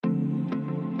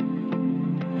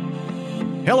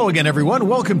Hello again, everyone.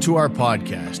 Welcome to our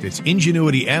podcast. It's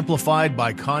Ingenuity Amplified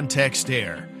by Context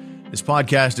Air. This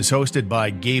podcast is hosted by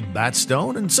Gabe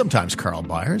Batstone and sometimes Carl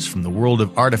Byers from the world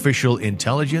of artificial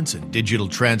intelligence and digital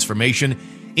transformation.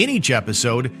 In each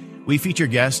episode, we feature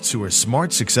guests who are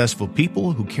smart, successful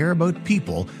people who care about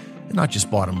people and not just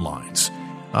bottom lines.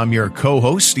 I'm your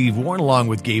co-host, Steve Warren, along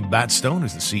with Gabe Batstone,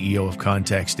 who's the CEO of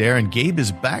Context Air, and Gabe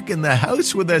is back in the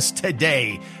house with us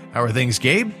today. How are things,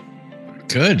 Gabe?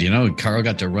 Good. Carl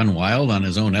got to run wild on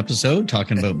his own episode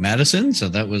talking about Madison. So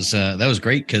that was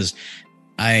great because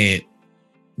I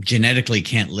genetically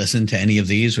can't listen to any of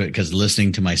these because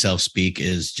listening to myself speak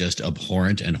is just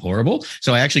abhorrent and horrible.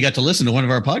 So I actually got to listen to one of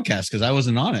our podcasts because I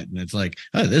wasn't on it. And it's like,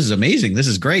 oh, this is amazing. This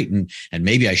is great. And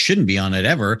maybe I shouldn't be on it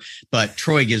ever, but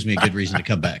Troy gives me a good reason to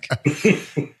come back.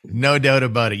 No doubt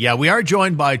about it. Yeah, we are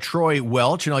joined by Troy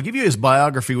Welch, and I'll give you his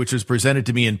biography, which was presented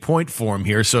to me in point form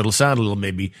here. So it'll sound a little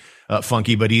maybe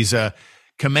funky, but he's a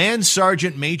Command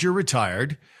Sergeant Major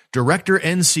retired, Director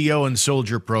NCO and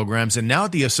Soldier Programs, and now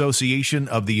at the Association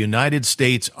of the United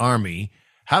States Army.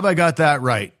 Have I got that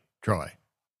right, Troy?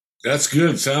 That's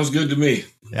good. Sounds good to me.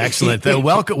 Excellent.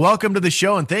 Welcome to the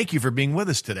show, and thank you for being with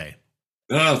us today.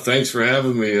 Oh, thanks for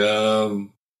having me. And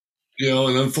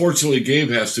unfortunately,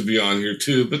 Gabe has to be on here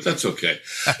too, but that's okay.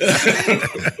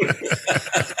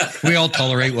 We all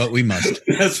tolerate what we must.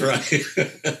 That's right.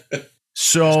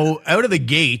 So out of the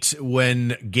gate,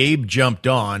 when Gabe jumped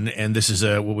on, and this is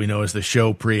what we know as the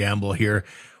show preamble here,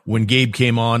 when Gabe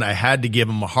came on, I had to give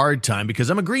him a hard time because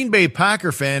I'm a Green Bay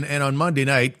Packer fan, and on Monday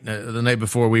night, the night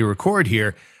before we record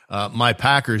here, my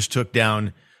Packers took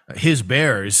down his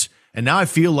Bears, and now I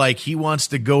feel like he wants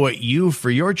to go at you for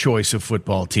your choice of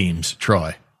football teams,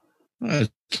 Troy. The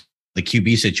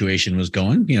QB situation was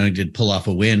going. He did pull off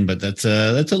a win, but that's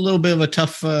a little bit of a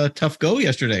tough go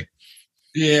yesterday.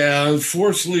 Yeah,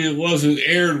 unfortunately, it wasn't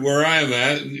aired where I'm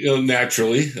at,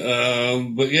 naturally.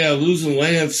 But yeah, losing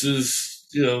Lance is,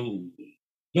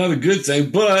 not a good thing.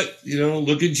 But,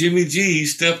 look at Jimmy G. He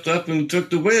stepped up and took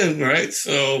the win, right?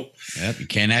 So yeah, you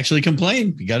can't actually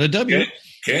complain. You got a W.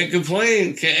 Can't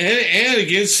complain. And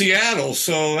against Seattle.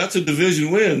 So that's a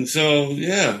division win. So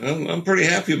yeah, I'm pretty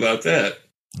happy about that.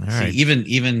 All right. See,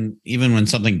 even when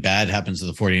something bad happens to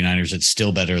the 49ers, it's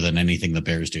still better than anything the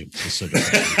Bears do.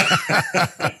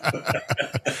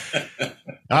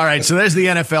 All right. So there's the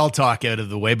NFL talk out of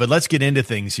the way, but let's get into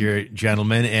things here,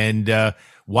 gentlemen. And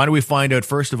why don't we find out,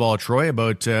 first of all, Troy,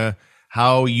 about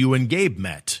how you and Gabe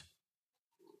met?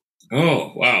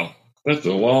 Oh, wow. That's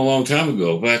a long time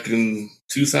ago, back in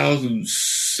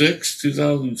 2006,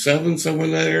 2007, somewhere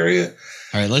in that area.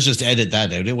 All right, let's just edit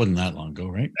that out. It wasn't that long ago,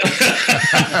 right?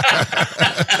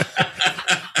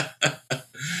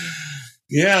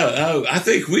 Yeah, I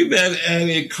think we met at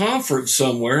a conference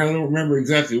somewhere. I don't remember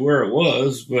exactly where it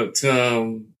was, but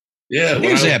yeah.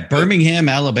 It was at Birmingham,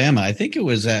 Alabama. I think it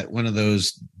was at one of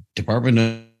those Department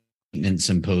of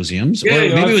symposiums, or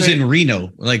maybe it was in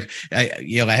Reno. Like I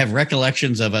have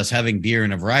recollections of us having beer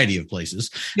in a variety of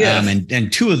places. Yeah.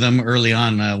 And two of them early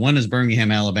on. One is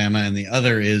Birmingham, Alabama, and the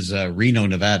other is Reno,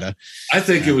 Nevada. I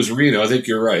think it was Reno. I think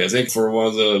you're right. I think for one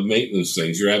of the maintenance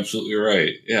things, you're absolutely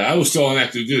right. Yeah, I was still on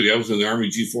active duty. I was in the Army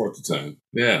G4 at the time.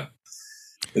 Yeah,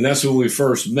 and that's when we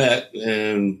first met,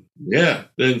 and yeah,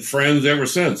 been friends ever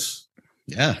since.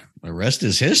 Yeah. The rest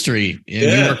is history.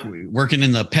 Yeah. Working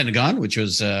in the Pentagon, which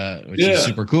is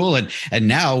super cool. And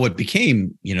now what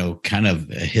became, kind of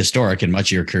historic, and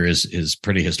much of your career is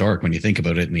pretty historic when you think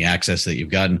about it and the access that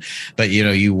you've gotten. But,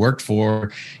 you worked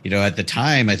for, at the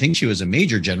time, I think she was a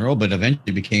major general, but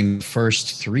eventually became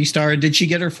first 3-star. Did she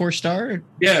get her 4-star?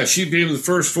 Yeah, she became the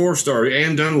first 4-star,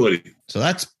 Ann Dunwoody. So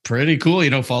that's pretty cool,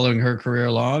 following her career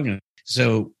along. And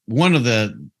so one of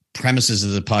the premises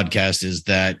of the podcast is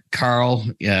that Carl,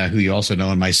 who you also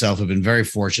know, and myself have been very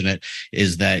fortunate,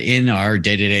 is that in our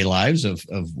day-to-day lives of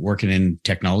working in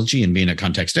technology and being at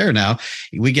Context Air now,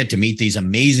 we get to meet these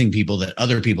amazing people that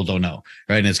other people don't know,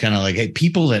 right? And it's kind of like, hey,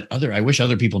 people that I wish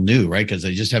other people knew, right? Because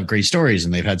they just have great stories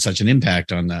and they've had such an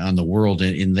impact on the world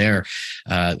in their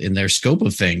scope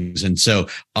of things. And so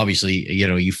obviously,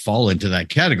 you fall into that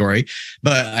category,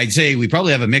 but I'd say we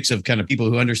probably have a mix of kind of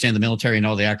people who understand the military and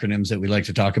all the acronyms that we like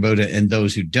to talk about it and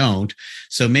those who don't.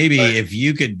 So maybe if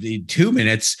you could, 2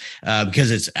 minutes,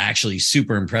 because it's actually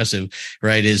super impressive,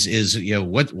 right? Is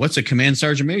what's a command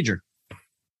sergeant major?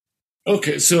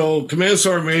 Okay, so command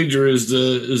sergeant major is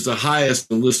the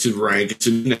highest enlisted rank. It's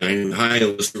a high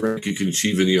enlisted rank you can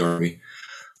achieve in the Army.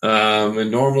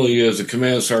 And normally as a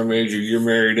command sergeant major, you're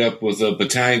married up with a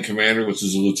battalion commander, which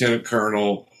is a lieutenant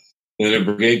colonel, and a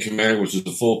brigade commander, which is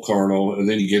a full colonel, and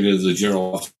then you get into the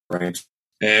general officer ranks.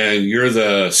 and you're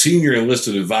the senior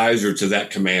enlisted advisor to that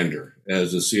commander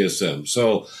as a CSM.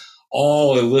 So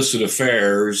all enlisted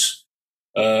affairs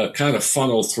kind of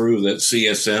funnel through that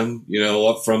CSM,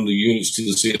 up from the units to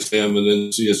the CSM, and then the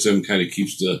CSM kind of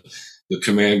keeps the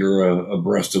commander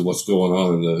abreast of what's going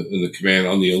on in the command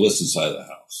on the enlisted side of the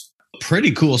house.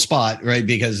 Pretty cool spot, right?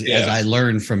 Because as I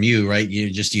learned from you, right,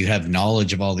 you have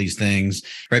knowledge of all these things,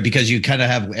 right? Because you kind of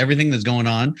have everything that's going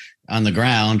on the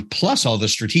ground, plus all the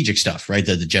strategic stuff, right,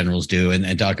 that the generals do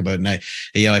and talk about. And I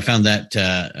found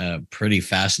that pretty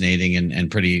fascinating and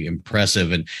pretty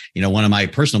impressive. And one of my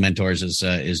personal mentors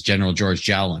is General George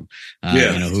Jowlin,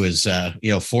 who is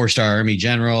 4-star Army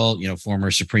general, former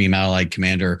Supreme Allied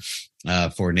Commander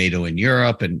for NATO in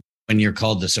Europe. And when you're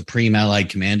called the Supreme Allied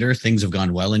Commander, things have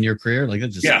gone well in your career. Like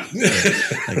that's just,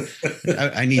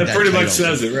 I need that. Pretty title. much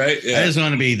says it, right? Yeah. I just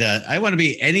want to be I want to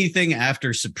be anything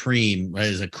after Supreme, right?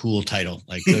 Is a cool title.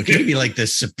 Like, so can you be like the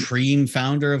Supreme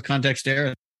founder of Context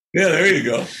Air? Yeah, there you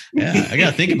go. Yeah, I got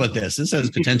to think about this. This has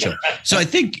potential. So I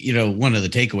think, one of the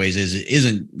takeaways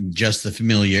isn't just the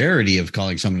familiarity of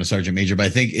calling someone a sergeant major, but I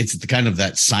think it's the kind of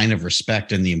that sign of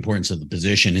respect and the importance of the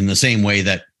position, in the same way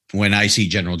that when I see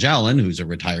General Jowlin, who's a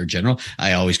retired general,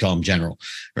 I always call him general,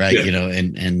 right?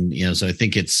 Yeah. So I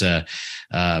think it's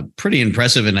pretty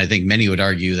impressive. And I think many would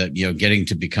argue that, getting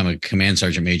to become a command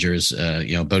sergeant major is,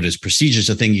 about as prestigious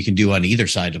a thing you can do on either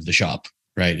side of the shop,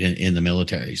 right? In the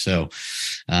military. So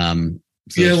less than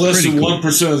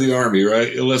 1% of the Army,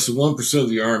 right? Less than 1% of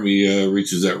the Army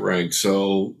reaches that rank.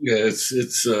 So it's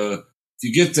if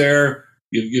you get there,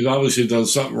 you've obviously done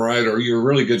something right, or you're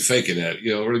really good faking it.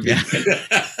 Really good.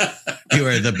 Yeah. You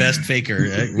are the best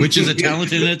faker, which is a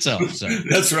talent in itself. So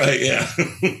that's right. Yeah.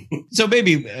 So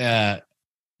maybe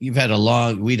you've had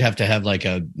we'd have to have like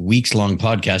a weeks-long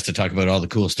podcast to talk about all the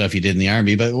cool stuff you did in the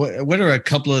Army. But what are a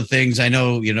couple of things? I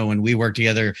know, when we worked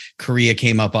together, Korea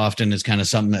came up often as kind of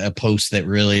a post that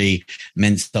really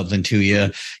meant something to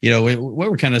you. What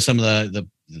were kind of some of the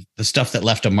stuff that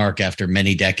left a mark after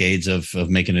many decades of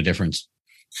making a difference?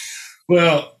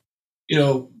 Well,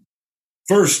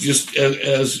 first, just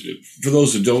as for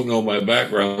those who don't know my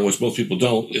background, which most people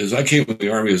don't, is I came to the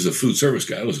Army as a food service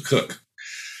guy. I was a cook.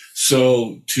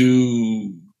 So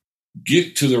to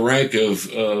get to the rank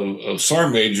of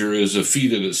sergeant major is a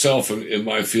feat in itself in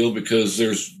my field, because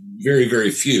there's very,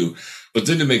 very few. But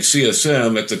then to make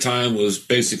CSM at the time was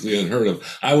basically unheard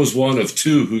of. I was one of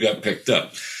two who got picked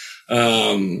up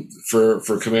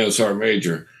for command sergeant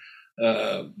major.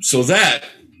 So that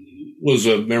was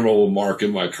a memorable mark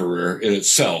in my career in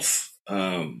itself.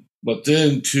 But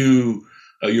then you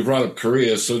brought up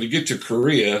Korea. So to get to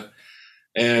Korea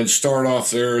and start off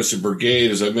there as a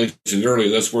brigade, as I mentioned earlier,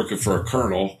 that's working for a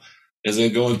colonel, and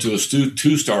then go into a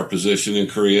 2-star position in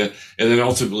Korea, and then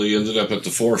ultimately ended up at the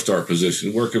 4-star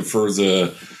position, working for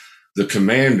the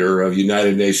commander of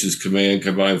United Nations Command,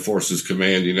 Combined Forces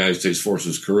Command, United States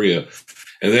Forces Korea.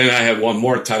 And then I had one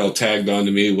more title tagged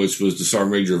onto me, which was the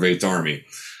Sergeant Major of 8th Army.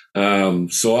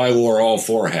 So I wore all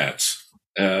 4 hats.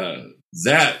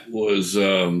 That was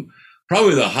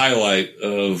probably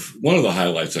one of the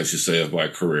highlights, I should say, of my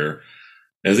career.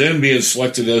 And then being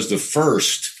selected as the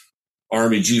first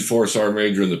Army G4 Sergeant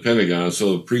Major in the Pentagon.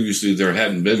 So previously there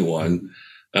hadn't been one.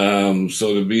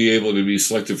 So to be able to be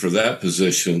selected for that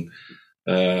position,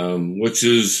 which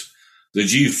is the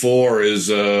G4 is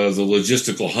the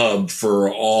logistical hub for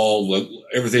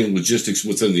everything logistics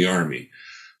within the Army.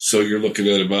 So you're looking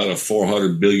at about a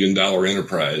 $400 billion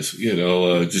enterprise,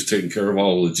 just taking care of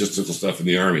all the logistical stuff in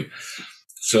the Army.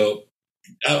 So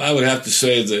I would have to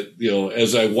say that,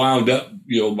 as I wound up,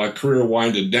 my career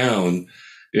winded down,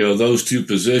 those 2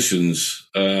 positions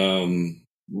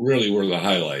really were the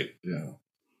highlight. Yeah.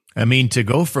 I mean, to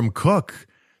go from cook,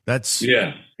 that's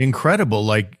incredible.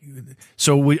 Like,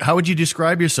 so how would you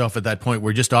describe yourself at that point?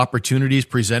 Were just opportunities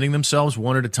presenting themselves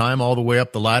one at a time all the way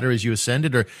up the ladder as you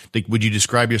ascended? Or would you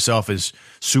describe yourself as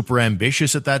super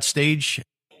ambitious at that stage?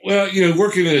 Well,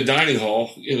 working in a dining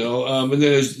hall, and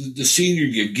then as the senior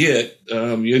you get,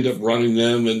 you end up running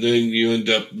them, and then you end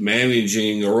up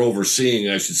managing or overseeing,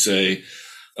 I should say,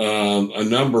 a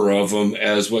number of them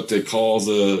as what they call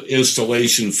the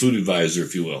installation food advisor,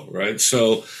 if you will, right?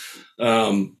 So,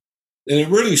 and it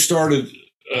really started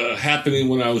happening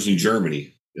when I was in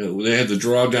Germany. They had the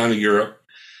drawdown in Europe.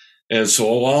 And so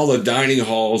all the dining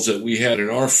halls that we had in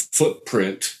our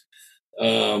footprint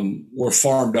were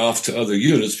farmed off to other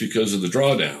units because of the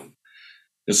drawdown.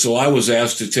 And so I was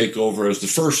asked to take over as the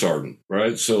first sergeant,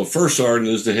 right? So first sergeant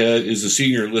is the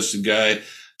senior enlisted guy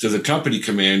to the company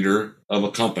commander of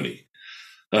a company.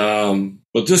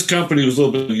 But this company was a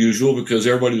little bit unusual because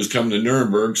everybody was coming to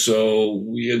Nuremberg. So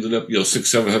we ended up,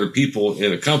 600-700 people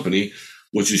in a company,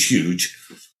 which is huge.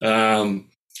 And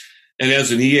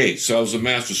as an E8, so I was a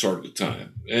master sergeant at the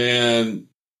time. And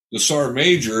the sergeant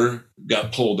major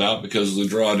got pulled out because of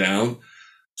the drawdown.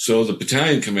 So the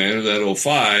battalion commander, that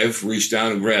 05, reached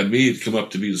down and grabbed me to come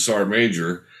up to be the sergeant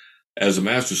major as a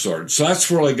master sergeant. So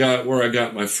that's where I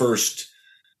got my first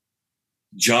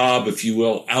job, if you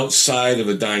will, outside of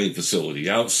a dining facility,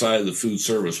 outside of the food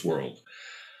service world.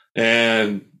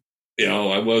 And,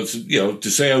 I was,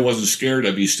 to say I wasn't scared,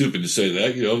 I'd be stupid to say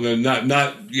that,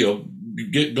 not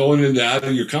get going into out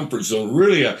of your comfort zone,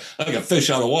 really like a fish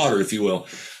out of water, if you will.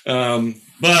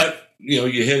 But,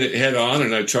 you hit it head on,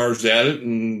 and I charged at it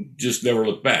and just never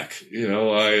looked back.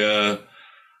 I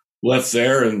left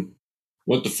there and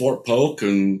went to Fort Polk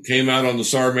and came out on the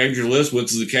sergeant major list, went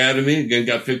to the academy, again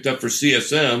got picked up for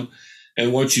CSM.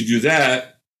 And once you do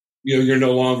that, you're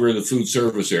no longer in the food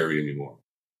service area anymore,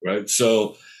 right?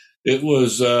 So it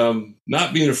was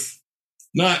not being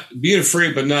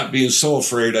afraid, but not being so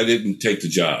afraid I didn't take the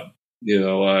job.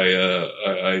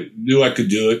 I knew I could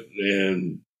do it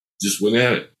and just went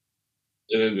at it.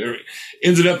 And it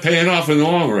ended up paying off in the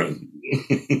long run.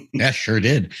 Yeah, sure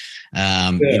did.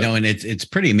 And it's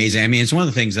pretty amazing. I mean, it's one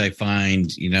of the things I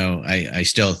find, I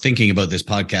still thinking about this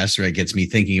podcast, right, gets me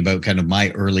thinking about kind of my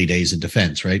early days in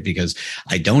defense, right? Because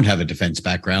I don't have a defense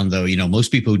background, though,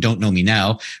 most people who don't know me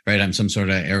now, right, I'm some sort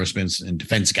of aerospace and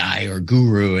defense guy or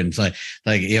guru. And it's like,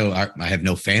 I have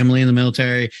no family in the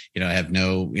military, I have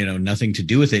nothing to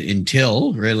do with it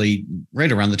until really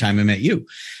right around the time I met you.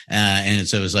 And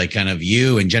so it was like kind of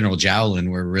you and General Jowlin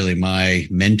were really my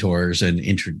mentors and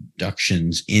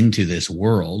introductions into this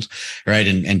world, right?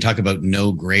 And talk about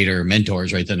no greater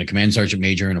mentors, right, than a command sergeant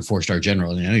major and a 4-star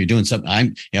general. You're doing something.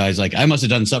 I was like, I must have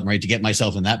done something right to get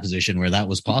myself in that position where that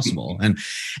was possible. And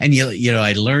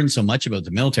I learned so much about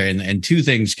the military, and two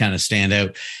things kind of stand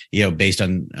out, based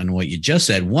on what you just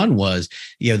said. One was,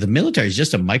 the military is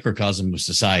just a microcosm of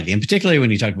society, and particularly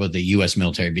when you talk about the U.S.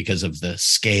 military, because of the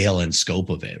scale and scope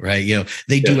of it, right?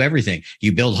 They do everything.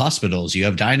 You build hospitals, you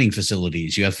have dining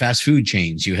facilities, you have fast food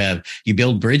chains, you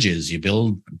build bridges, you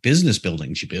build business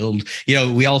buildings, you build,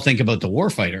 we all think about the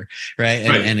warfighter, right?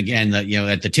 And again,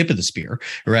 at the tip of the spear,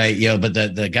 right? But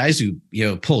the guys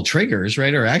who, pull triggers,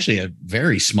 right, are actually a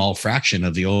very small fraction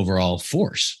of the overall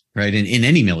force, right? In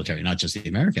any military, not just the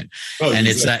American. And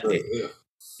it's that.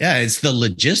 Yeah, it's the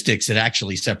logistics that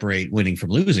actually separate winning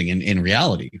from losing in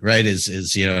reality, right? Is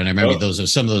and I remember those are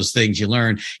some of those things you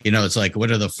learn, it's like, what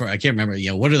are I can't remember,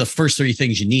 what are the first 3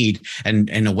 things you need?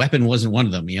 And a weapon wasn't one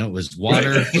of them, it was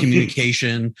water,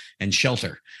 communication, and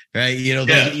shelter, right?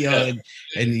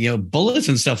 And bullets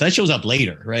and stuff that shows up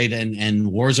later, right?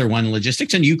 And wars are won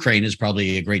logistics, and Ukraine is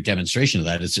probably a great demonstration of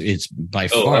that. It's by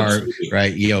far, absolutely.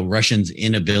 Right? Russians'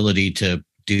 inability to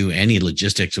do any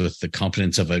logistics with the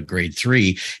competence of a grade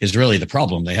 3 is really the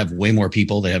problem. They have way more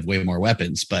people, they have way more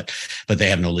weapons, but they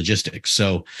have no logistics.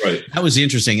 So That was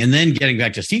interesting. And then getting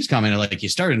back to Steve's comment, like you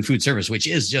started in food service, which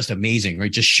is just amazing,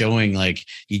 right? Just showing like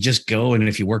you just go, and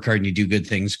if you work hard and you do good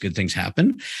things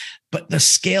happen. But the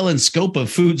scale and scope of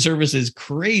food service is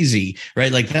crazy,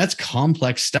 right? Like that's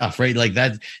complex stuff, right? Like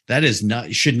that is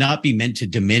should not be meant to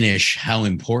diminish how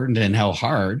important and how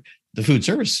hard the food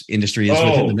service industry is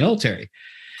within the military.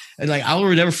 And like, I'll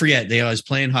never forget, I was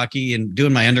playing hockey and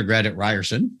doing my undergrad at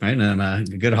Ryerson, right? And I'm a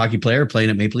good hockey player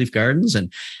playing at Maple Leaf Gardens.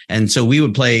 And so we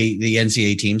would play the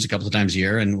NCAA teams a couple of times a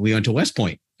year, and we went to West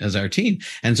Point as our team.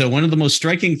 And so one of the most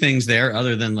striking things there,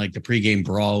 other than like the pregame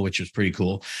brawl, which was pretty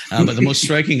cool, but the most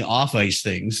striking off-ice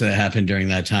things that happened during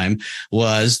that time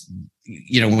was,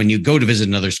 when you go to visit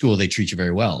another school, they treat you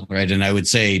very well, right? And I would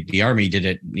say the Army did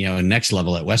it, next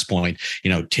level at West Point,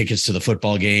 tickets to the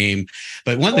football game.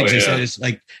 But one thing they said is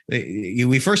like,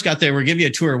 we first got there, we'll give you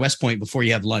a tour of West Point before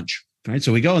you have lunch, right?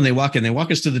 So we go and they walk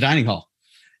us to the dining hall,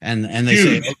 and they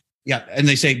say, and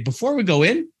they say, before we go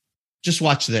in, just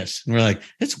watch this. And we're like,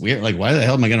 that's weird. Like, why the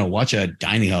hell am I going to watch a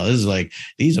dining hall? This is like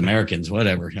these Americans,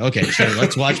 whatever. Okay, so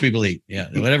let's watch people eat. Yeah,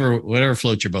 whatever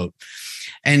floats your boat.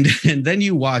 And then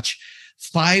you watch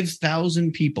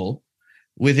 5,000 people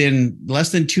within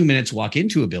less than 2 minutes walk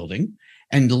into a building,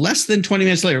 and less than 20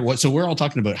 minutes later, so we're all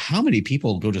talking about how many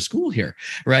people go to school here,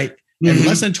 right? Mm-hmm. And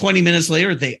less than 20 minutes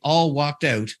later, they all walked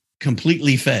out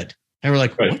completely fed. And we're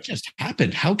like, what just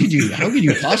happened? How could you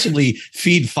possibly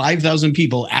feed 5,000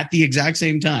 people at the exact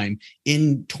same time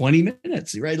in 20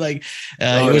 minutes, right? Like,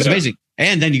 it was amazing.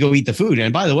 And then you go eat the food.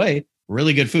 And by the way,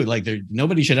 really good food. Like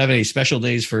nobody should have any special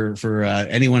days for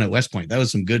anyone at West Point. That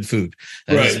was some good food.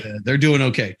 They're doing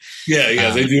okay.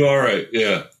 Yeah, they do all right.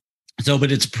 Yeah. So,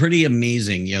 but it's pretty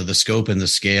amazing, the scope and the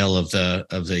scale of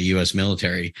the U.S.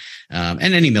 military, and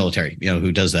any military,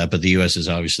 who does that. But the U.S. is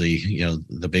obviously,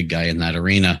 the big guy in that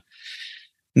arena.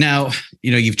 Now,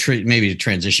 you've maybe to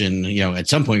transition, at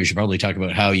some point we should probably talk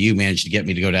about how you managed to get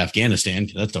me to go to Afghanistan.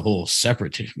 That's a whole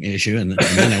separate issue. And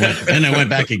then I went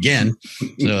back again.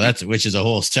 So which is a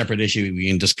whole separate issue we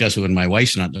can discuss when my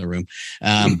wife's not in the room.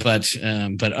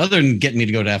 But other than getting me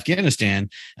to go to Afghanistan,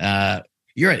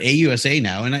 you're at AUSA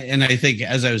now. And I think,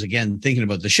 as I was again thinking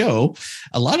about the show,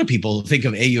 a lot of people think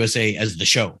of AUSA as the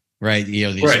show. Right.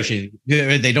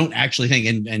 They don't actually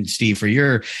think. And Steve, for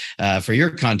your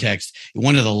context,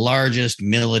 one of the largest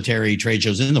military trade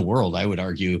shows in the world, I would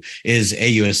argue, is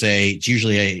AUSA. It's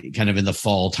usually kind of in the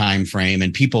fall time frame,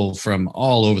 and people from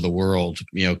all over the world,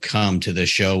 come to the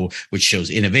show, which shows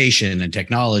innovation and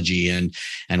technology and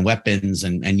weapons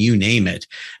and you name it.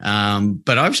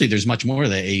 But obviously there's much more to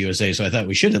the AUSA. So I thought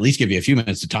we should at least give you a few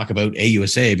minutes to talk about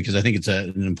AUSA, because I think it's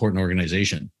an important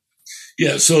organization.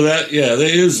 Yeah, so that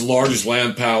is the largest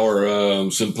land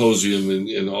power symposium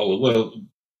in all of,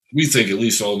 we think at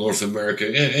least all North America,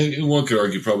 and one could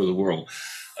argue probably the world.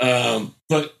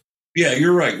 But yeah,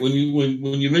 you're right. When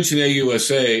you mention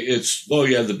AUSA, it's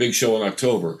the big show in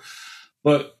October,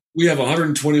 but we have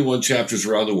 121 chapters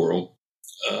around the world,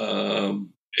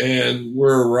 and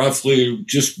we're roughly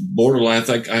just borderline. I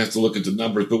think I have to look at the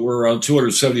numbers, but we're around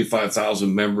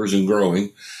 275,000 members and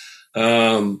growing.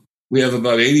 We have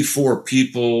about 85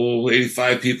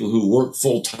 people who work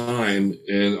full time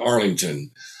in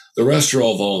Arlington. The rest are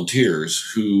all volunteers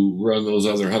who run those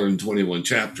other 121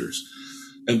 chapters.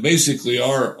 And basically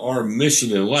our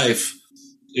mission in life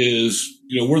is,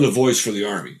 we're the voice for the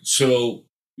Army. So,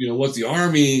 what the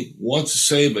Army wants to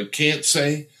say but can't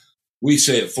say, we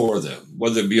say it for them,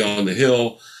 whether it be on the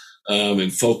Hill, in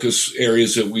focus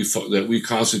areas that we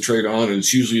concentrate on. And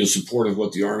it's usually in support of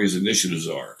what the Army's initiatives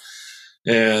are.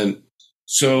 And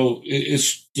so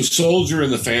it's the soldier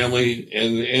and the family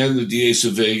and the DA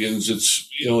civilians.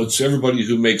 It's everybody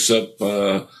who makes up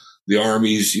the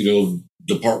Army's,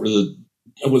 Department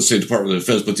of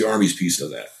Defense, but the Army's piece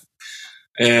of that.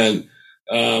 And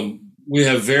we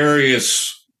have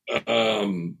various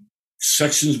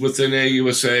sections within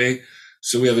AUSA.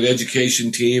 So we have an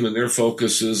education team, and their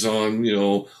focus is on,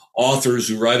 authors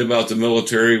who write about the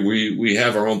military. We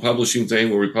have our own publishing thing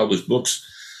where we publish books.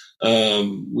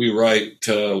 We write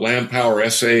land power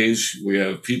essays. We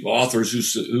have authors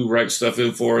who write stuff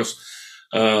in for us.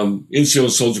 NCO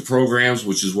and soldier programs,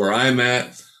 which is where I'm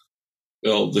at.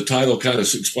 The title kind of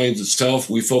explains itself.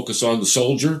 We focus on the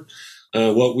soldier,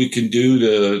 what we can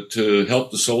do to help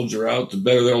the soldier out, to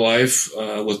better their life,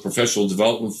 with professional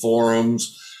development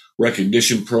forums,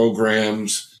 recognition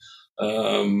programs.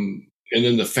 And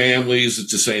then the families,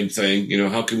 it's the same thing.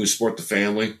 How can we support the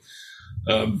family?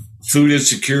 Food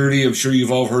insecurity, I'm sure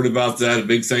you've all heard about that, a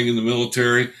big thing in the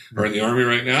military or in the Army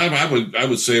right now. I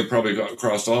would say probably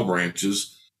across all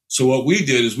branches. So what we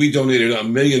did is we donated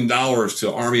 $1 million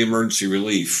to Army Emergency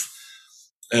Relief.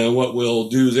 And what we'll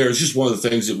do there is just one of the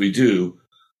things that we do.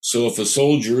 So if a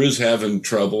soldier is having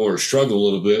trouble or struggle a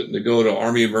little bit and they go to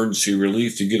Army Emergency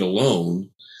Relief to get a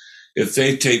loan, if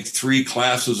they take 3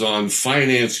 classes on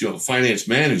finance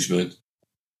management,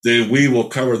 then we will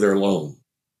cover their loan.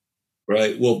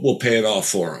 Right. We'll pay it off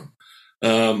for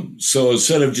them. So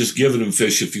instead of just giving them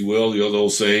fish, if you will, the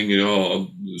old saying,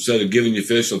 instead of giving you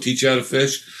fish, I'll teach you how to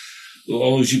fish. As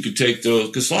long as you could take those,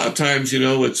 because a lot of times,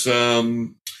 it's,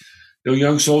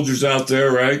 young soldiers out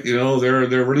there, right?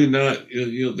 They're really not,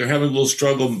 they're having a little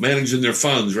struggle managing their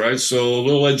funds, right? So a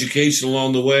little education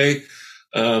along the way,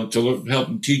 to help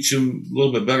them, teach them a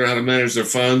little bit better how to manage their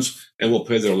funds, and we'll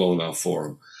pay their loan off for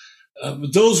them.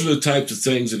 But those are the types of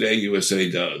things that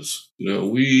AUSA does.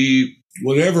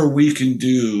 Whatever we can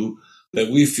do that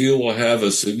we feel will have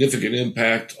a significant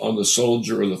impact on the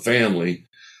soldier or the family,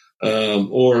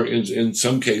 or in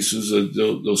some cases,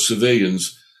 those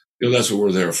civilians, that's what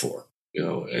we're there for.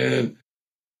 And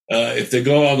if they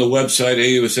go on the website,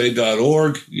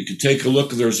 ausa.org, you can take a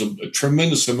look. There's a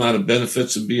tremendous amount of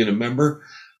benefits in being a member.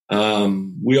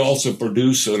 We also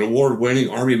produce an award-winning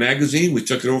Army magazine. We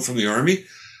took it over from the Army.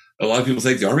 A lot of people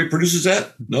think the Army produces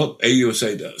that. Nope,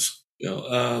 AUSA does.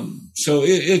 So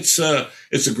it's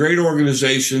a great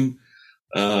organization.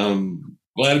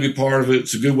 Glad to be part of it.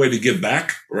 It's a good way to give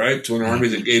back, right, to an Army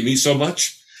that gave me so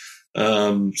much.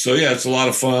 So yeah, it's a lot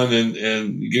of fun,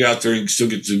 and you get out there and you still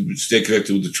get to stay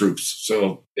connected with the troops.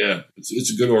 So yeah,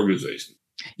 it's a good organization.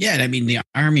 Yeah, and I mean the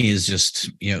army is just,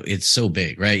 it's so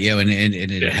big, right? And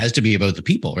it has to be about the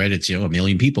people, right? It's 1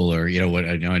 million people, or what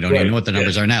I know. I don't even know what the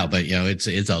numbers are now, but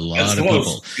it's a lot of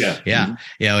people. Yeah, yeah.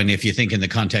 Mm-hmm. And if you think in the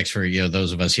context for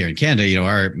those of us here in Canada,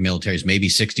 our military is maybe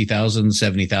 60,000,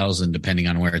 70,000, depending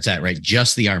on where it's at, right?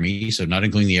 Just the army, so not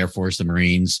including the Air Force, the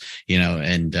Marines,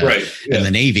 and the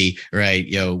Navy, right?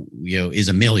 Is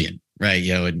 1 million. Right.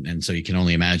 And so you can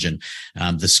only imagine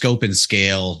the scope and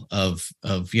scale of,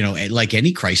 like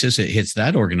any crisis, it hits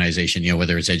that organization,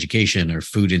 whether it's education or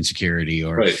food insecurity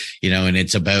or, and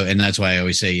it's about, and that's why I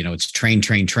always say, it's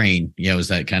train, is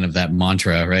that kind of that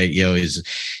mantra, right? Is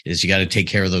you got to take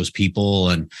care of those people.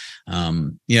 And,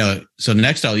 so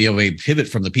next we pivot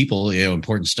from the people,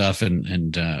 important stuff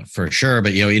and for sure,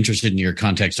 but, interested in your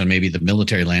context on maybe the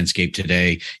military landscape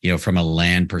today, from a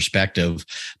land perspective.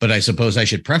 But I suppose I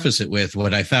should preface it with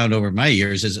what I found over my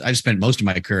years is I've spent most of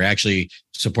my career actually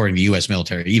supporting the U.S.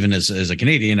 military. Even as a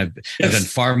Canadian, I've done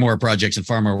far more projects and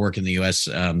far more work in the U.S.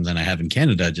 Than I have in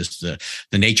Canada, just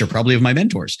the nature probably of my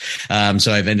mentors.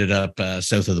 So I've ended up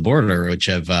south of the border, which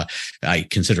I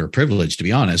consider a privilege, to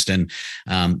be honest. And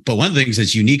but one of the things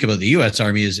that's unique about the U.S.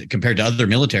 Army is compared to other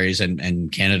militaries,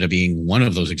 and Canada being one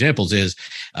of those examples, is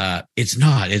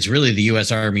it's really the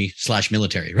U.S. Army /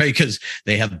 military, right? Because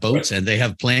they have boats and they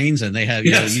have planes and they have,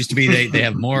 it used to be they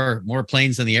have more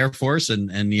planes than the Air Force and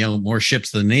more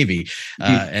ships than the Navy.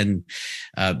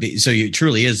 So it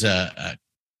truly is a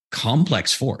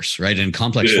complex force, right? And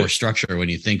complex force structure. When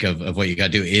you think of what you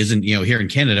got to do, isn't, here in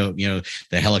Canada,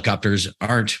 the helicopters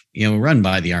aren't, run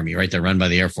by the Army, right? They're run by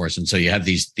the Air Force. And so you have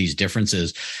these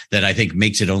differences that I think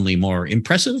makes it only more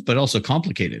impressive, but also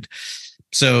complicated.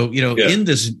 So, in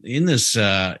this,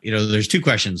 there's two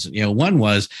questions. One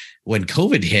was when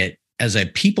COVID hit, as a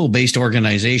people-based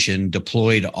organization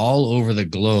deployed all over the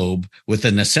globe with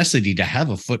the necessity to have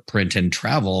a footprint and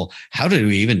travel, how do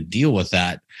we even deal with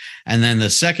that? And then the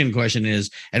second question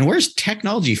is, and where's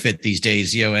technology fit these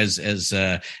days?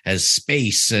 As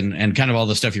space and kind of all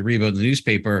the stuff you read about in the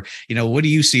newspaper. What do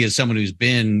you see as someone who's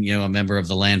been, a member of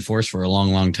the land force for a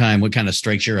long, long time? What kind of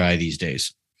strikes your eye these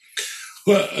days?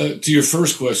 Well, to your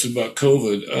first question about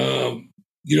COVID,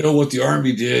 what the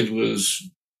Army did was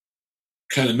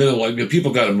kind of minimal.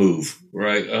 People got to move,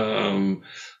 right?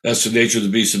 That's the nature of the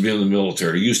beast of being in the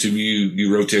military. It used to be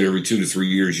you rotate every 2 to 3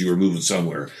 years, you were moving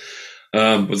somewhere.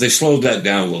 But they slowed that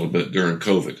down a little bit during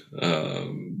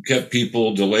COVID. Kept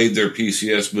people, delayed their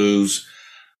PCS moves,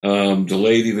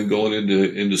 delayed even going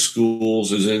into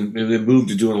schools, and they moved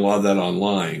to doing a lot of that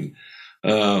online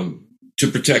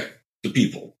to protect the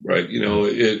people, right?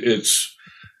 It's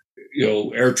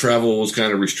air travel was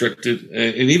kind of restricted.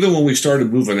 And even when we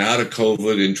started moving out of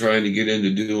COVID and trying to get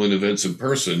into doing events in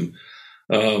person,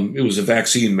 it was a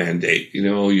vaccine mandate.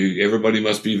 Everybody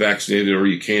must be vaccinated or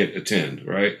you can't attend,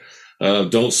 right?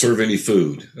 Don't serve any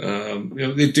food.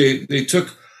 They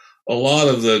took a lot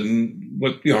of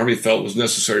what the Army felt was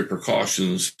necessary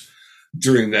precautions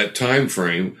during that time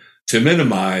frame to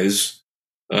minimize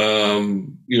a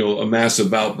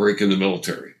massive outbreak in the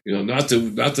military. Not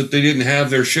that they didn't have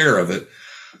their share of it,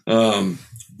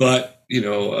 but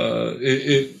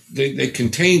they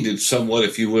contained it somewhat,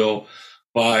 if you will,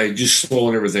 by just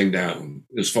slowing everything down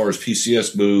as far as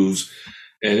PCS moves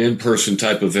and in-person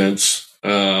type events.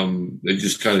 They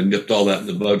just kind of nipped all that in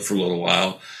the bud for a little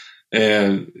while,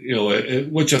 and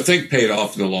which I think paid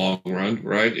off in the long run.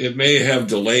 Right? It may have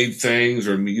delayed things,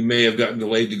 or you may have gotten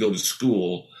delayed to go to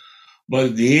school. But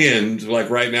at the end, like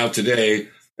right now today,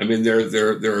 I mean,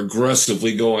 they're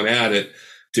aggressively going at it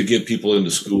to get people into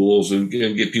schools and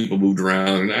get people moved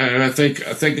around. And I think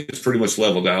it's pretty much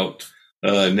leveled out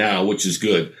now, which is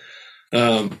good.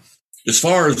 As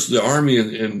far as the Army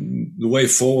and the way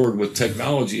forward with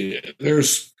technology,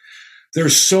 there's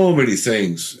so many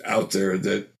things out there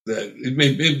that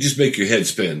it just make your head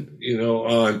spin,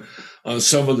 on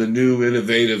some of the new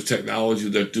innovative technology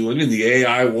they're doing in the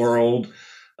AI world.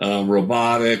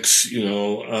 Robotics,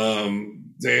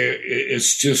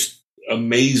 it's just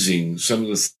amazing some of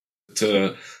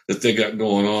the that they got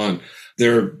going on.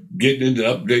 They're getting into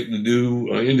updating the new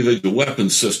individual weapon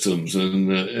systems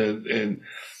and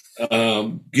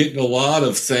getting a lot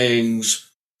of things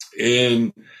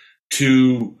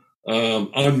into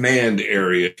unmanned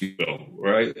area, if you will,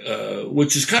 right?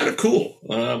 Which is kind of cool.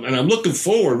 And I'm looking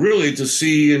forward really to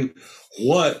seeing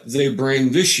what they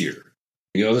bring this year.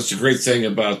 That's the great thing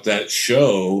about that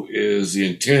show is the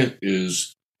intent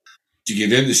is to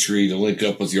get industry to link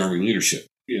up with the Army leadership,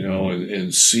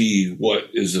 and see what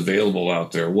is available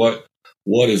out there. What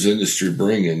is industry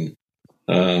bringing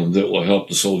that will help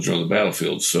the soldier on the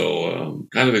battlefield? So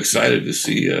kind of excited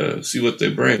to see what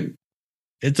they bring.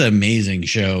 It's an amazing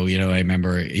show. I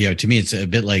remember, to me, it's a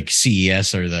bit like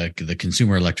CES or the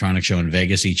Consumer Electronics Show in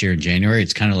Vegas each year in January.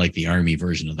 It's kind of like the Army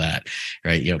version of that,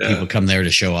 right? People come there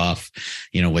to show off,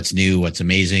 what's new, what's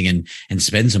amazing, and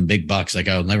spend some big bucks. Like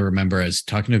I'll never remember, I was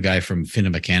talking to a guy from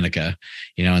Finmechanica,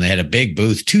 and they had a big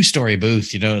booth, 2-story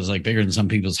booth, it was like bigger than some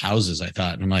people's houses, I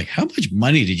thought. And I'm like, how much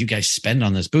money did you guys spend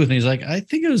on this booth? And he's like, I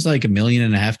think it was like $1.5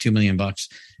 million, $2 million,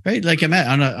 right? Like I'm at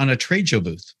on a trade show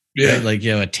booth. Yeah, right? Like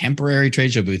a temporary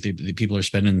trade show booth. The people are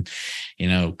spending,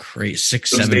 crazy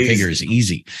 6-7 figures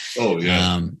easy. Oh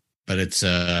yeah.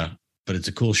 But it's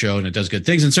a cool show and it does good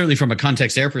things. And certainly from a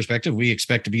Context Air perspective, we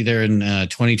expect to be there in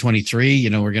 2023.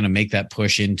 We're going to make that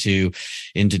push into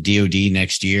DoD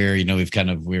next year.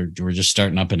 We're just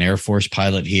starting up an Air Force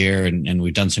pilot here, and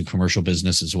we've done some commercial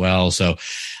business as well. So,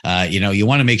 you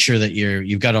want to make sure that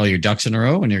you've got all your ducks in a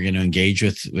row and you're going to engage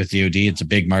with DoD. It's a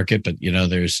big market, but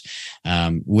there's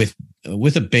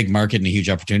with a big market and a huge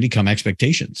opportunity come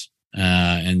expectations.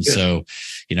 So,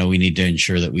 we need to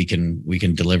ensure that we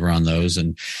can deliver on those.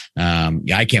 And,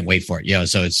 I can't wait for it.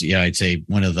 So it's, I'd say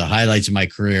one of the highlights of my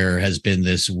career has been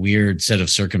this weird set of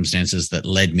circumstances that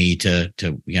led me to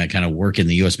kind of work in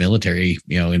the U.S. military,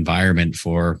 environment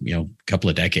for, a couple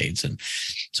of decades. And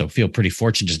so feel pretty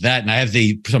fortunate to that. And I have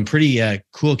some pretty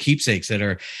cool keepsakes that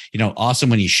are, awesome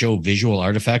when you show visual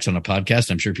artifacts on a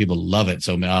podcast. I'm sure people love it.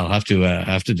 So I'll have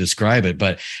to describe it,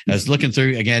 but I was looking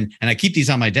through again, and I keep these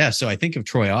on my desk. So I think of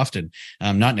Troy often,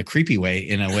 not in a creepy way,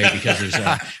 because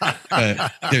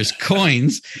there's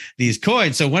coins, these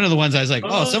coins. So one of the ones I was like,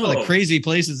 some of the crazy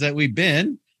places that we've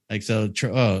been, like, so,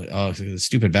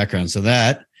 stupid background. So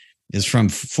that is from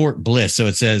Fort Bliss. So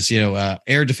it says,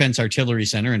 Air Defense Artillery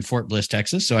Center in Fort Bliss,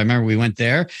 Texas. So I remember we went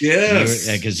there.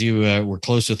 Yes. Because you were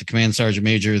close with the command sergeant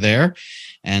major there.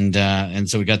 And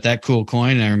so we got that cool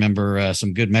coin. And I remember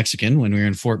some good Mexican when we were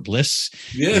in Fort Bliss,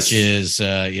 which is,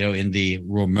 in the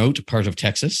remote part of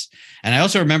Texas. And I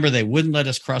also remember they wouldn't let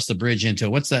us cross the bridge into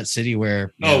what's that city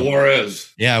where?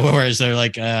 Juarez. Yeah, Juarez. They're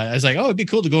like, I was like, it'd be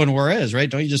cool to go in Juarez, right?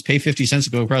 Don't you just pay 50 cents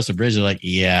to go across the bridge? They're like,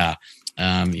 yeah.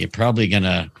 You're probably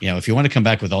gonna, if you want to come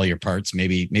back with all your parts,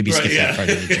 maybe skip that part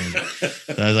of the journey.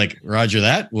 So I was like, Roger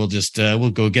that. We'll just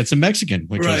we'll go get some Mexican,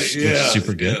 which was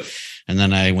super good. Yeah. And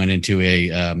then I went into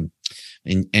a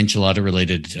enchilada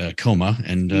related coma,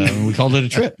 and we called it a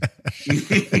trip.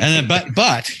 And then,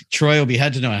 but Troy will be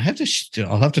had to know.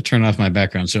 I'll have to turn off my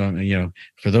background. So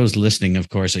for those listening, of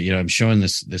course, I'm showing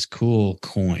this cool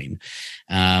coin,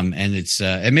 and it's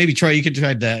and maybe Troy, you could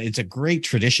try that. It's a great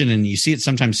tradition, and you see it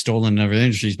sometimes stolen in other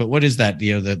industries. But what is that?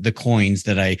 The coins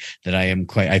that I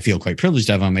feel quite privileged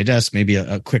to have on my desk. Maybe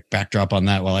a quick backdrop on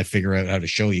that while I figure out how to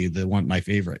show you my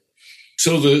favorite.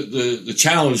 So the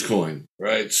challenge coin,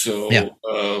 right? So a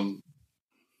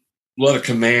lot of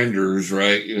commanders,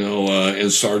 right?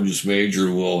 And sergeants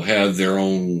major will have their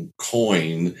own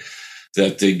coin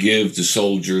that they give to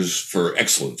soldiers for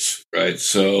excellence, right?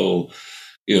 So,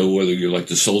 whether you're like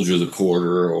the soldier of the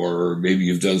quarter, or maybe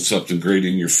you've done something great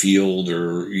in your field,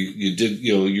 or you did,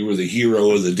 you were the hero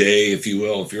of the day, if you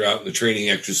will, if you're out in the training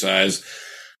exercise.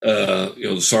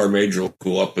 The sergeant major will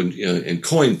go up and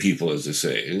coin people, as they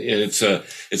say, and it's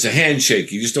a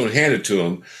handshake. You just don't hand it to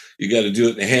them. You got to do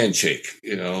it in a handshake,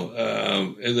 and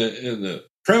the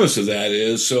premise of that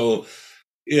is, so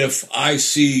if I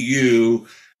see you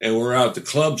and we're out at the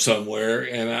club somewhere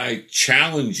and I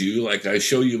challenge you, like I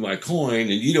show you my coin and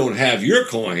you don't have your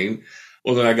coin,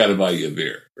 well, then I got to buy you a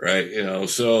beer, right?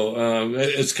 So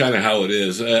it's kind of how it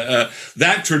is.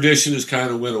 That tradition has kind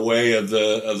of went away of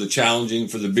the challenging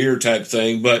for the beer type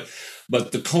thing, but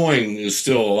the coin is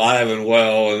still alive and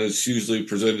well, and it's usually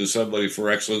presented to somebody for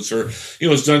excellence, or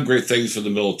it's done great things for the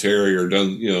military, or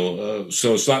done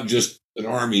so it's not just an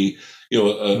Army,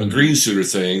 a green suitor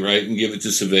thing, right? And give it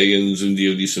to civilians and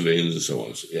DoD civilians and so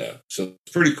on. So, yeah, so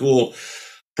it's pretty cool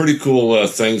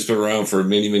things been around for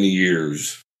many, many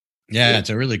years. Yeah, it's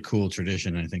a really cool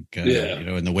tradition. I think,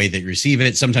 in the way that you receive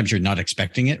it, sometimes you're not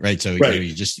expecting it, right? So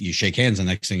you shake hands, and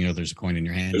the next thing you know, there's a coin in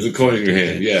your hand. There's a coin in your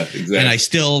hand. Yeah, exactly. And I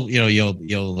still,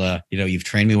 you've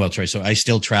trained me well, Troy. So I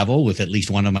still travel with at least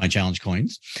one of my challenge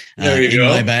coins in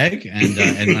my bag. And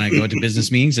when I go to business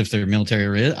meetings, if they're military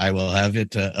related, I will have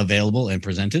it available and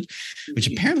presented, which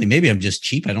apparently maybe I'm just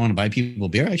cheap. I don't want to buy people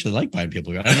beer. I actually like buying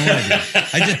people beer. I don't know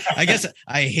what I do. I guess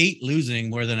I hate losing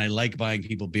more than I like buying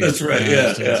people beer. That's right.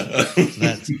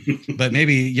 But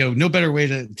maybe no better way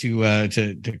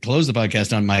to close the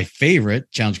podcast on my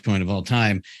favorite challenge coin of all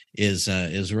time is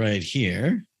right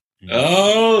here.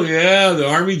 Oh yeah, the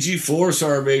Army G-Force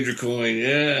are a major coin,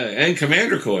 yeah, and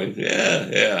Commander coin,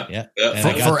 yeah.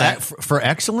 For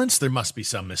excellence, there must be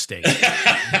some mistake.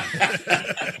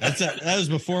 That was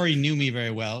before he knew me very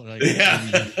well.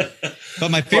 But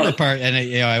my favorite part, and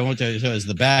I won't tell you, is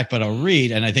the back, but I'll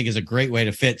read, and I think is a great way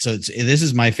to fit. So this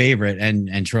is my favorite,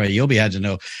 and Troy, you'll be had to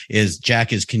know is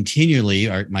Jack is continually,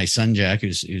 my son Jack,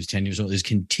 who's 10 years old, is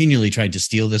continually trying to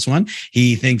steal this one.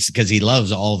 He thinks because he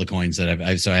loves all the coins that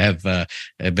I've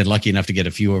been lucky enough to get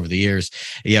a few over the years.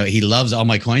 He loves all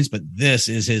my coins, but this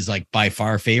is his by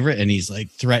far favorite, and he's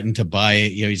threatened to buy it.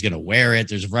 He's going to wear it.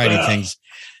 There's a variety of things.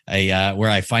 Where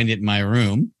I find it in my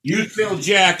room. You tell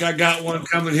Jack I got one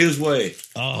coming his way.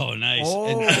 Oh, nice.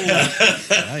 Oh.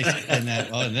 Nice.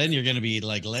 And then you're going to be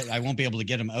I won't be able to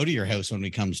get him out of your house when we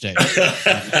come stay.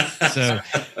 So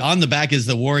on the back is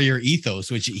the warrior ethos,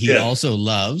 which he also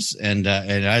loves and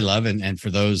I love. And for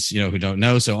those, who don't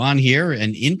know, so on here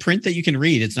and in print that you can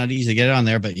read, it's not easy to get it on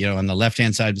there, but on the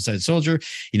left-hand side beside soldier,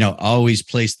 always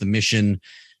place the mission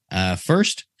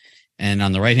first. And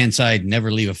on the right-hand side,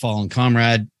 never leave a fallen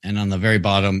comrade. And on the very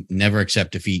bottom, never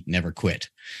accept defeat, never quit.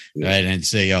 Yeah. Right. And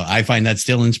so, I find that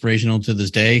still inspirational to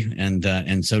this day.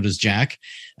 And so does Jack.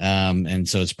 And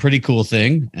so it's a pretty cool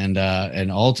thing. And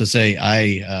all to say,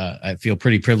 I feel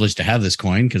pretty privileged to have this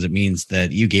coin because it means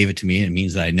that you gave it to me. It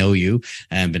means that I know you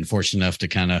and been fortunate enough to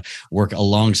kind of work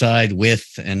alongside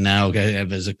with, and now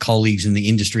as colleagues in the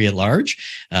industry at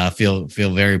large, feel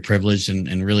very privileged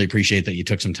and really appreciate that you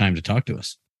took some time to talk to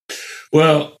us.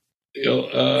 Well,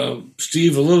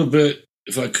 Steve, a little bit,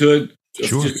 if I could,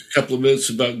 sure. Just a couple of minutes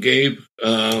about Gabe.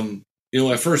 When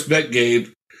I first met Gabe,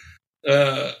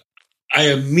 I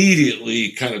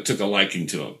immediately kind of took a liking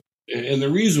to him. And the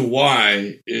reason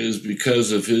why is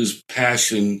because of his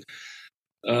passion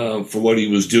for what he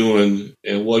was doing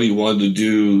and what he wanted to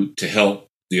do to help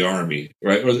the Army,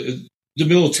 right? Or the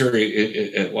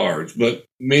military at large, but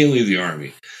mainly the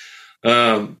Army.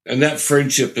 And that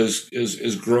friendship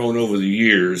has grown over the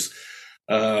years.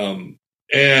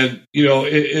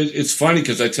 It's funny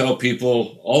because I tell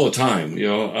people all the time,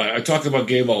 I talk about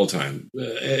Gabe all the time.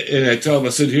 And I tell them, I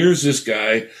said, here's this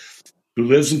guy who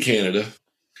lives in Canada,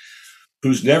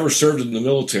 who's never served in the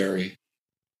military,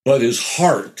 but his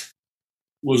heart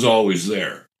was always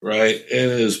there, right?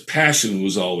 And his passion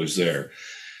was always there.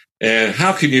 And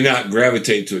how can you not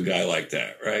gravitate to a guy like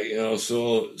that, right?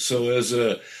 So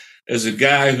as a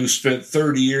guy who spent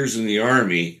 30 years in the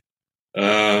Army,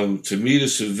 to meet a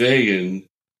civilian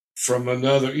from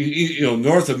another,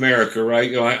 North America,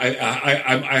 right?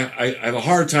 I have a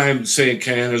hard time saying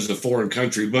Canada's a foreign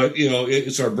country, but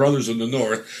it's our brothers in the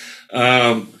North.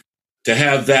 To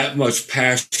have that much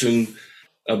passion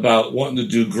about wanting to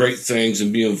do great things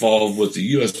and be involved with the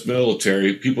U.S.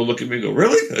 military, people look at me and go,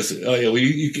 "Really?" I said, "Oh yeah, well,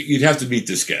 you'd have to meet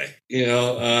this guy.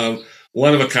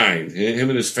 One of a kind. Him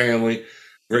and his family."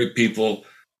 Great people,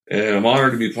 and I'm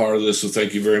honored to be part of this. So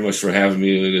thank you very much for having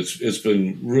me. And it's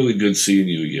been really good seeing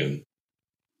you again.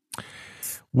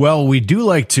 Well, we do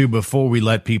like to, before we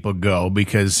let people go,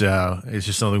 because it's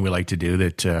just something we like to do,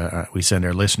 that we send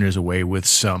our listeners away with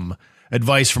some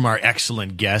advice from our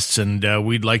excellent guests. And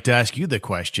we'd like to ask you the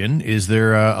question, is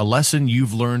there a lesson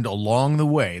you've learned along the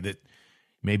way that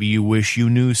maybe you wish you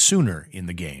knew sooner in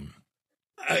the game?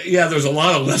 There's a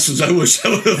lot of lessons I wish I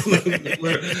would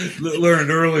have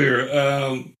learned earlier.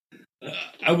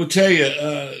 I would tell you,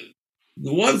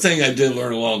 the one thing I did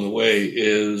learn along the way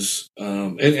is,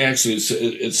 and actually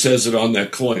it says it on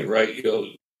that coin, right?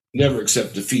 Never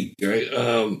accept defeat, right?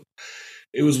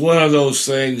 It was one of those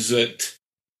things that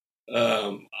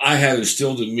I had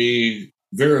instilled in me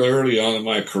very early on in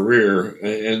my career,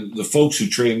 and the folks who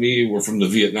trained me were from the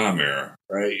Vietnam era,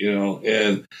 right?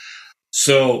 And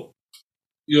so.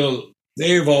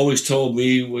 They've always told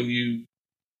me when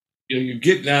you're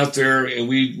getting out there, and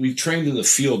we trained in the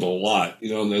field a lot.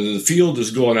 And the field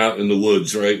is going out in the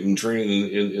woods, right, and training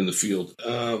in the field.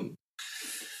 And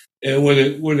when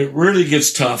it really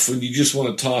gets tough, when you just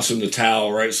want to toss in the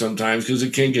towel, right, sometimes, because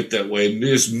it can get that way,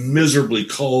 it's miserably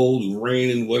cold,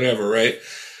 raining, whatever, right,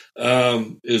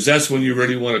 is that's when you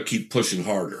really want to keep pushing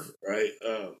harder, right?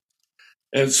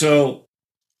 And so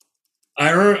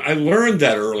I learned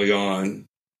that early on.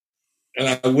 And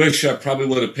I wish I probably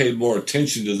would have paid more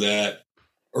attention to that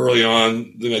early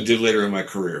on than I did later in my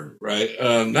career, right?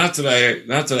 Not that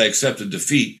I accepted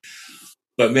defeat,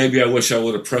 but maybe I wish I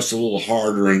would have pressed a little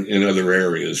harder in other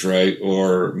areas, right?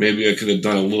 Or maybe I could have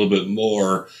done a little bit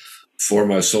more for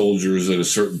my soldiers at a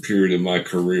certain period in my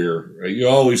career, right? You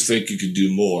always think you could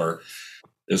do more.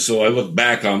 And so I look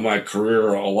back on my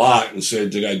career a lot and say,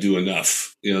 did I do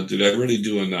enough? Did I really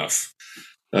do enough?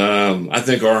 I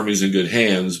think Army's in good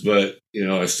hands, but,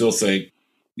 I still think,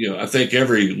 I think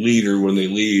every leader when they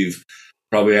leave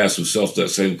probably asks himself that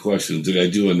same question. Did I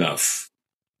do enough?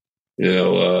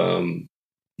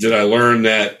 Did I learn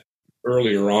that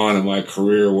earlier on in my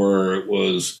career where it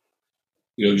was,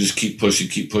 just keep pushing,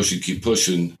 keep pushing, keep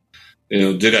pushing.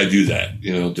 Did I do that?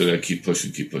 Did I keep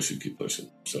pushing, keep pushing, keep pushing?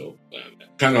 So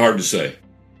kind of hard to say.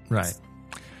 Right.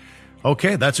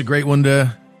 Okay. That's a great one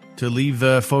to leave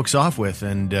folks off with.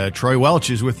 And Troy Welch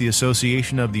is with the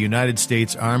Association of the United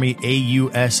States Army,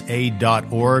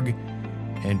 AUSA.org.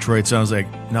 And Troy, it sounds like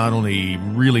not only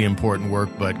really important work,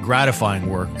 but gratifying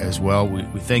work as well. We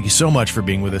thank you so much for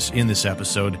being with us in this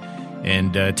episode.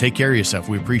 And take care of yourself.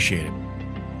 We appreciate it.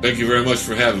 Thank you very much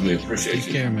for having me. Appreciate you.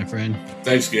 Take care, my friend.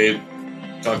 Thanks, Gabe.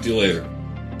 Talk to you later.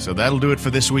 So that'll do it for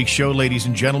this week's show, ladies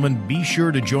and gentlemen. Be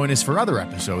sure to join us for other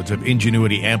episodes of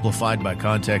Ingenuity Amplified by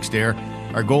Context Air.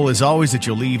 Our goal is always that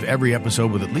you'll leave every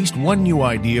episode with at least one new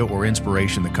idea or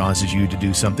inspiration that causes you to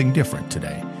do something different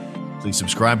today. Please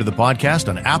subscribe to the podcast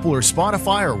on Apple or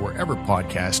Spotify or whatever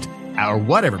podcast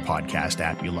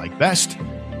app you like best.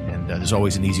 And there's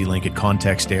always an easy link at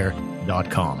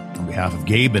contextair.com. On behalf of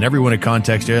Gabe and everyone at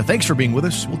Context Air, thanks for being with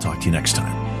us. We'll talk to you next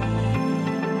time.